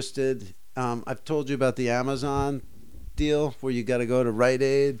this existed. I've told you about the Amazon deal where you got to go to Rite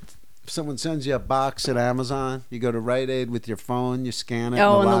Aid. If someone sends you a box at Amazon, you go to Rite Aid with your phone, you scan it.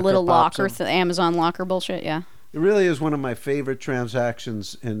 Oh, and and the little pops locker, up. the Amazon locker bullshit, yeah. It really is one of my favorite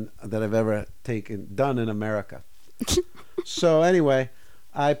transactions that I've ever done in America. So anyway,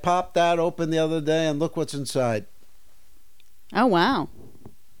 I popped that open the other day, and look what's inside. Oh, wow.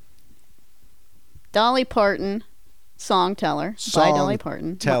 Dolly Parton, song teller by Dolly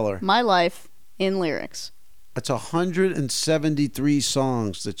Parton. teller. My life in lyrics. It's 173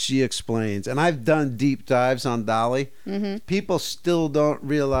 songs that she explains. And I've done deep dives on Dolly. Mm-hmm. People still don't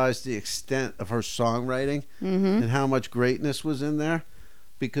realize the extent of her songwriting and how much greatness was in there,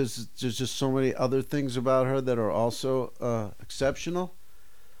 because there's just so many other things about her that are also exceptional.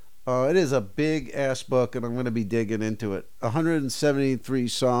 It is a big-ass book, and I'm going to be digging into it. 173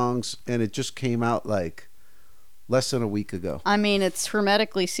 songs, and it just came out like less than a week ago. I mean, it's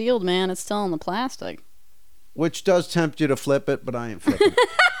hermetically sealed, man. It's still in the plastic. Which does tempt you to flip it, but I ain't flipping it.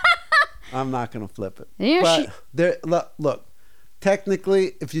 I'm not going to flip it. Yeah, but there, look,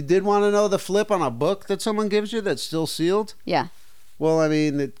 technically, if you did want to know the flip on a book that someone gives you that's still sealed, yeah. well, I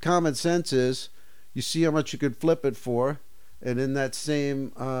mean, the common sense is you see how much you could flip it for, and in that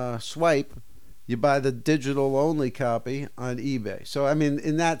same swipe, you buy the digital-only copy on eBay. So, I mean,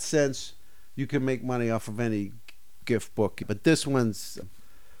 in that sense, you can make money off of any gift book. But this one's,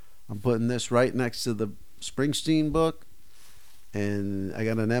 I'm putting this right next to the Springsteen book, and I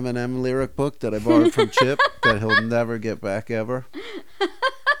got an Eminem lyric book that I borrowed from Chip that he'll never get back ever.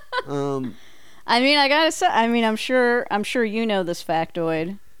 I mean, I gotta say, I'm sure you know this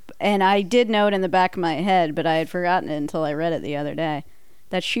factoid, and I did know it in the back of my head, but I had forgotten it until I read it the other day,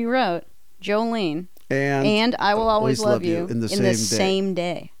 that she wrote Jolene and I Will Always Love You in the same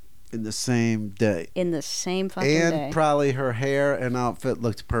day. In the same day. In the same fucking day. And probably her hair and outfit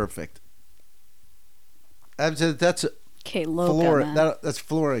looked perfect. That's okay, look, flooring. That's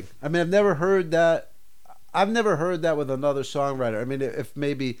flooring. I mean, I've never heard that. I've never heard that with another songwriter. I mean, if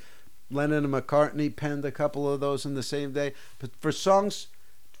maybe Lennon and McCartney penned a couple of those in the same day, but for songs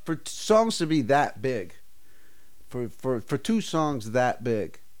to be that big, for two songs that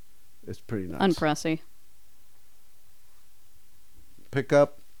big, it's pretty nuts. Unpressy. Pick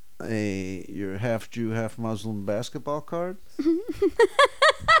up your half Jew, half Muslim basketball card.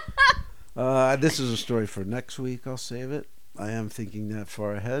 This is a story for next week. I'll save it. I am thinking that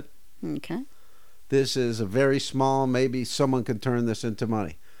far ahead. Okay. This is a very small, maybe someone can turn this into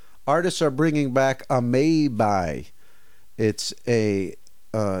money. Artists are bringing back a Maybai. It's a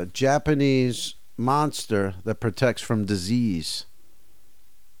Japanese monster that protects from disease.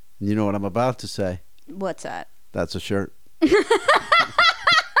 You know what I'm about to say? What's that? That's a shirt.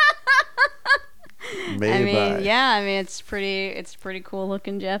 It's pretty cool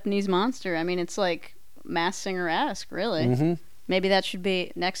looking Japanese monster. I mean, it's like Masked Singer-esque, really. Mm-hmm. Maybe that should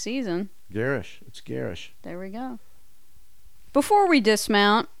be next season. Garish. It's garish. There we go. Before we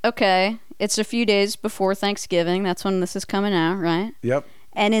dismount, okay, it's a few days before Thanksgiving. That's when this is coming out, right? Yep.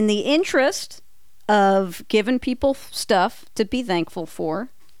 And in the interest of giving people stuff to be thankful for,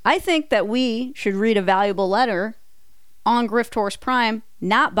 I think that we should read a valuable letter on Grift Horse Prime,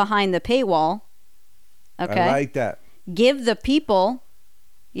 not behind the paywall. Okay. I like that. Give the people,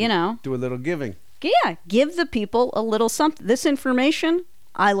 do a little giving. Yeah, give the people a little something. This information,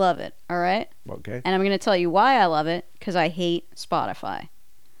 I love it, all right? Okay. And I'm going to tell you why I love it, because I hate Spotify.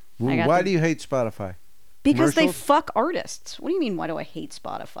 Why do you hate Spotify? Because they fuck artists. What do you mean, why do I hate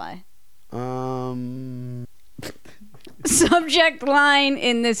Spotify? Subject line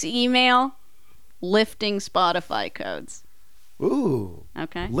in this email, lifting Spotify codes. Ooh.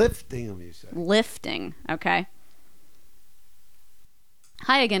 Okay. Lifting them, you say. Lifting, okay.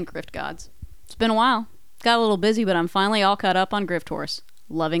 Hi again, Grift Gods. It's been a while. Got a little busy, but I'm finally all caught up on Grift Horse.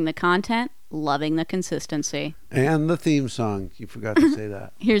 Loving the content, loving the consistency. And the theme song. You forgot to say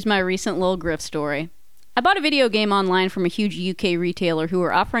that. Here's my recent little Grift story. I bought a video game online from a huge UK retailer who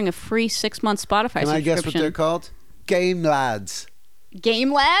were offering a free 6-month Spotify subscription. Can I guess what they're called? Game Lads.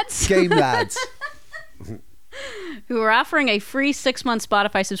 Game Lads? Game Lads. Who are offering a free 6-month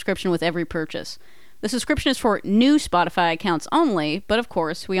Spotify subscription with every purchase. The subscription is for new Spotify accounts only, but of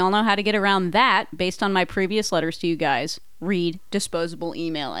course, we all know how to get around that based on my previous letters to you guys. Read disposable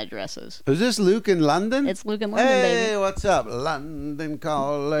email addresses. Is this Luke in London? It's Luke in London, baby. Hey, what's up? London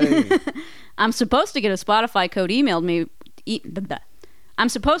calling. I'm supposed to get a Spotify code emailed me. I'm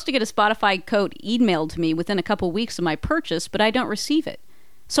supposed to get a Spotify code emailed to me within a couple weeks of my purchase, but I don't receive it.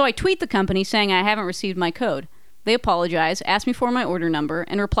 So I tweet the company saying I haven't received my code. They apologize, ask me for my order number,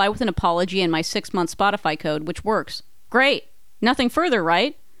 and reply with an apology and my 6-month Spotify code, which works. Great. Nothing further,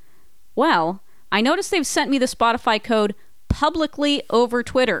 right? Well, I noticed they've sent me the Spotify code publicly over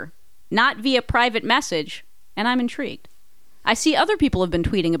Twitter, not via private message, and I'm intrigued. I see other people have been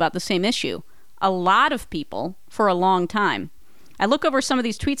tweeting about the same issue. A lot of people, for a long time. I look over some of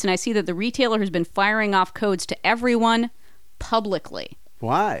these tweets and I see that the retailer has been firing off codes to everyone publicly.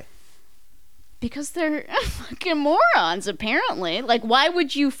 Why? Because they're fucking morons, apparently. Like, why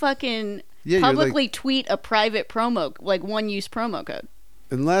would you fucking publicly tweet a private promo, like one-use promo code?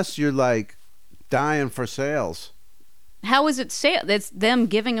 Unless you're like dying for sales. How is it sale? That's them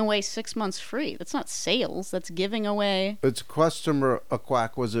giving away 6 months free. That's not sales. That's giving away. It's customer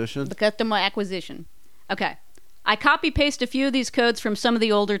acquisition. The customer acquisition. Okay. I copy-paste a few of these codes from some of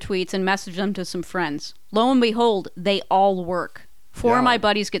the older tweets and message them to some friends. Lo and behold, they all work. 4 of my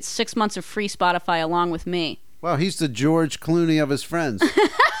buddies get 6 months of free Spotify along with me. Wow, he's the George Clooney of his friends.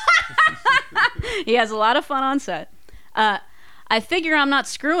 He has a lot of fun on set. I figure I'm not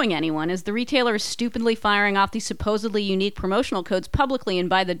screwing anyone, as the retailer is stupidly firing off these supposedly unique promotional codes publicly and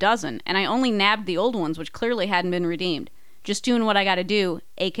by the dozen, and I only nabbed the old ones, which clearly hadn't been redeemed. Just doing what I gotta do,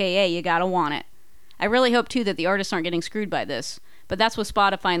 aka you gotta want it. I really hope, too, that the artists aren't getting screwed by this, but that's with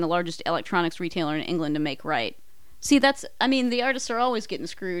Spotify and the largest electronics retailer in England to make right. See, the artists are always getting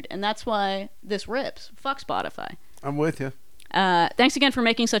screwed, and that's why this rips. Fuck Spotify. I'm with you. Thanks again for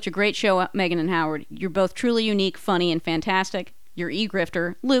making such a great show, Megan and Howard. You're both truly unique, funny, and fantastic. Your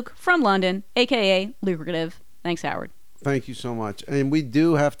e-grifter, Luke, from London, a.k.a. Lucrative. Thanks, Howard. Thank you so much. And we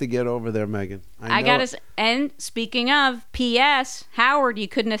do have to get over there, Megan. And speaking of, P.S., Howard, you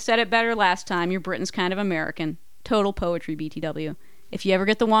couldn't have said it better last time. Your Britain's kind of American. Total poetry, BTW. If you ever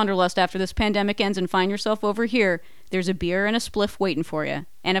get the wanderlust after this pandemic ends and find yourself over here, there's a beer and a spliff waiting for you.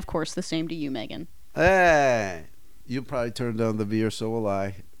 And, of course, the same to you, Megan. Hey, you'll probably turn down the beer, so will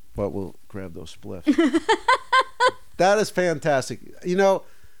I. But we'll grab those spliffs. That is fantastic. You know,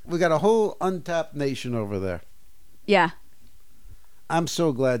 we got a whole untapped nation over there. Yeah. I'm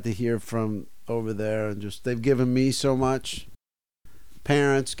so glad to hear from over there, and just they've given me so much.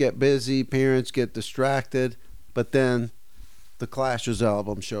 Parents get busy, parents get distracted, but then the Clash's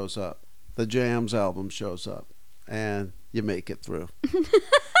album shows up, the Jams album shows up, and you make it through.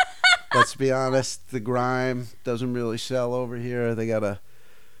 Let's be honest, the grime doesn't really sell over here. They gotta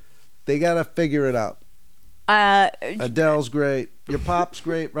figure it out. Adele's great. Your pop's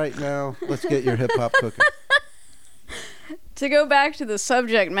great right now. Let's get your hip hop cooking. To go back to the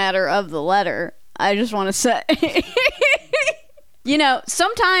subject matter of the letter, I just want to say, you know,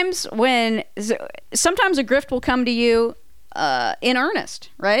 sometimes a grift will come to you in earnest,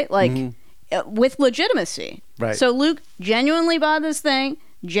 right? Like with legitimacy. Right. So Luke genuinely bought this thing,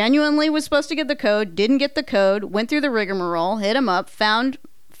 genuinely was supposed to get the code, didn't get the code, went through the rigmarole, hit him up, found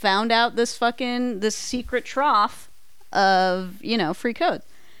out this secret trough of, you know, free codes.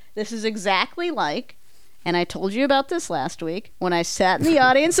 This is exactly like, and I told you about this last week, when I sat in the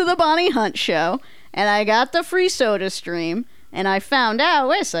audience of the Bonnie Hunt show, and I got the free soda stream, and I found out,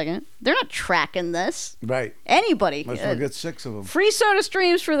 wait a second, they're not tracking this. Right. Anybody. Might as well get 6 of them. Free soda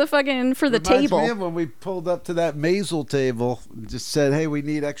streams for the table. Reminds me of when we pulled up to that Maisel table and just said, hey, we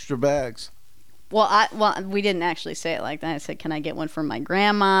need extra bags. Well, we didn't actually say it like that. I said, can I get one from my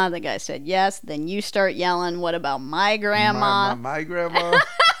grandma? The guy said yes. Then you start yelling, what about my grandma? My grandma.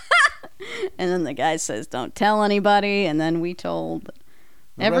 And then the guy says, don't tell anybody. And then we told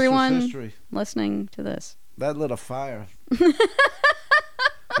everyone listening to this. That lit a fire.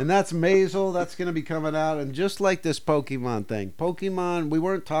 And that's Maisel. That's going to be coming out. And just like this Pokemon thing. Pokemon, we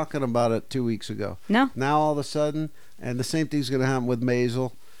weren't talking about it 2 weeks ago. No. Now all of a sudden, and the same thing's going to happen with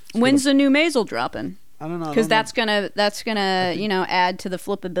Maisel. When's the new Maisel dropping? I don't know. Because that's gonna add to the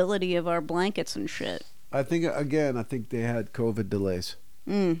flippability of our blankets and shit. I think they had COVID delays.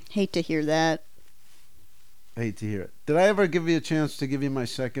 Hate to hear that. Hate to hear it. Did I ever give you a chance to give you my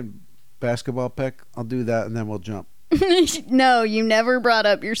second basketball pick? I'll do that and then we'll jump. No, you never brought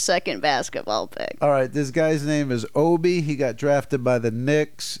up your second basketball pick. All right, this guy's name is Obi. He got drafted by the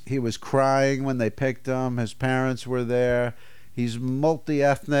Knicks. He was crying when they picked him. His parents were there. He's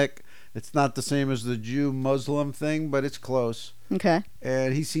multi-ethnic. It's not the same as the Jew-Muslim thing, but it's close. Okay.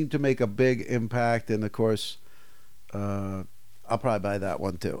 And he seemed to make a big impact. And, of course, I'll probably buy that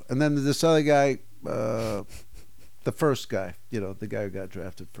one, too. And then this other guy, the first guy, the guy who got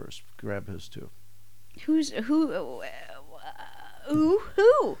drafted first. Grab his, too. Who?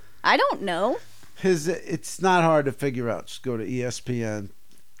 I don't know. It's not hard to figure out. Just go to ESPN.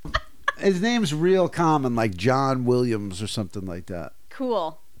 His name's real common, like John Williams or something like that.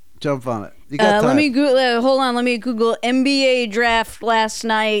 Cool. Jump on it. You got time. Let me Google. Hold on. Let me Google NBA draft last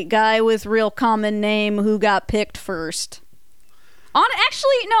night. Guy with real common name who got picked first.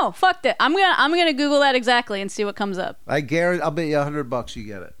 Actually, no. Fuck that. I'm gonna Google that exactly and see what comes up. I guarantee. I'll bet you $100 you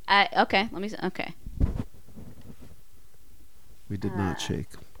get it. Okay. Let me see. Okay. We did not shake.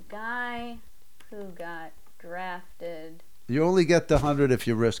 Guy who got drafted. You only get the 100 if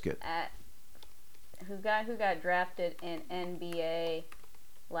you risk it. Guy who got drafted in NBA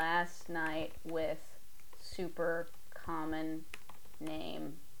last night with super common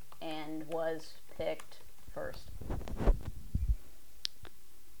name and was picked first.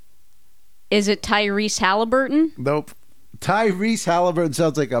 Is it Tyrese Halliburton? Nope. Tyrese Halliburton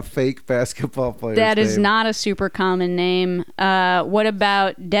sounds like a fake basketball player. That is not a super common name. What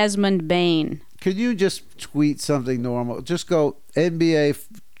about Desmond Bain? Could you just tweet something normal? Just go NBA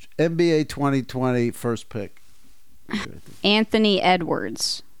 2020 first pick. Anthony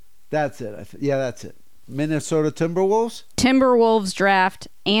Edwards. That's it. Yeah, that's it. Minnesota Timberwolves? Timberwolves draft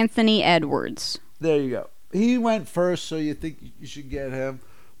Anthony Edwards. There you go. He went first, so you think you should get him.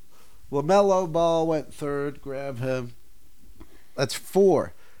 LaMelo Ball went third. Grab him. That's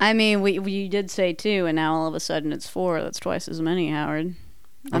 4. I mean, we did say 2, and now all of a sudden it's 4. That's twice as many, Howard.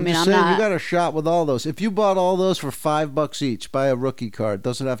 I'm saying, you got a shot with all those. If you bought all those for $5 each, buy a rookie card.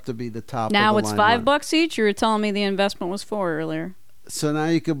 Doesn't have to be the top. Now of the it's line $5 each. You were telling me the investment was 4 earlier. So now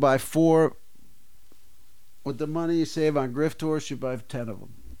you could buy 4. With the money you save on Grift Horse, you buy 10 of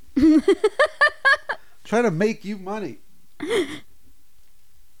them. Try to make you money.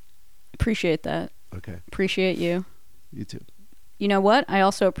 Appreciate that. Okay. Appreciate you. You too. You know what? I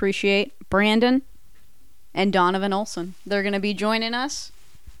also appreciate Brandon and Donovan Olson. They're going to be joining us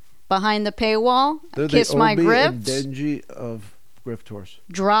behind the paywall. They're Kiss the my Obie and grifts. Denji of Grift Horse.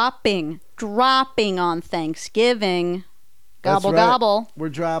 Dropping on Thanksgiving. Gobble, That's right. gobble. We're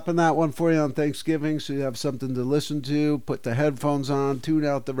dropping that one for you on Thanksgiving, so you have something to listen to. Put the headphones on. Tune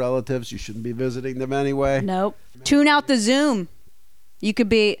out the relatives. You shouldn't be visiting them anyway. Nope. Tune out the Zoom. You could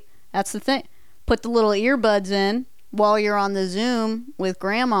be, that's the thing. Put the little earbuds in while you're on the Zoom with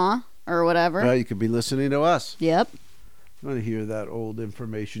grandma or whatever. Well, you could be listening to us. Yep. I want to hear that old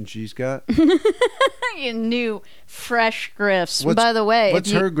information she's got. You new, fresh grifts. What's- By the way, What's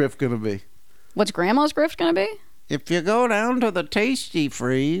her grift going to be? what's grandma's grift going to be? If you go down to the Tasty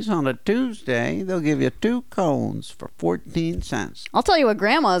Freeze on a Tuesday, they'll give you 2 cones for 14 cents. I'll tell you what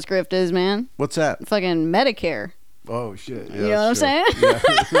grandma's grift is, man. What's that? Fucking Medicare. Oh, shit. Yeah, You know what I'm saying? Yeah.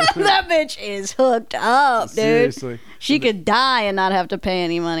 That bitch is hooked up, dude. Seriously. She could die and not have to pay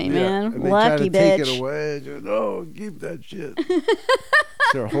any money, man. And they Lucky try to bitch. take it away. Just, no, keep that shit.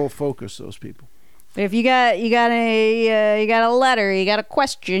 It's their whole focus, those people. But if you got a letter, you got a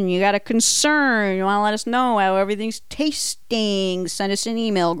question, you got a concern, you want to let us know how everything's tasting, send us an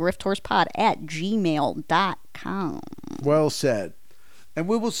email, grifthorsepod@gmail.com. Well said. And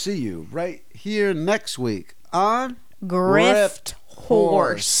we will see you right here next week on Grift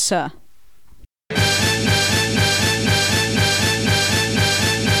Horse.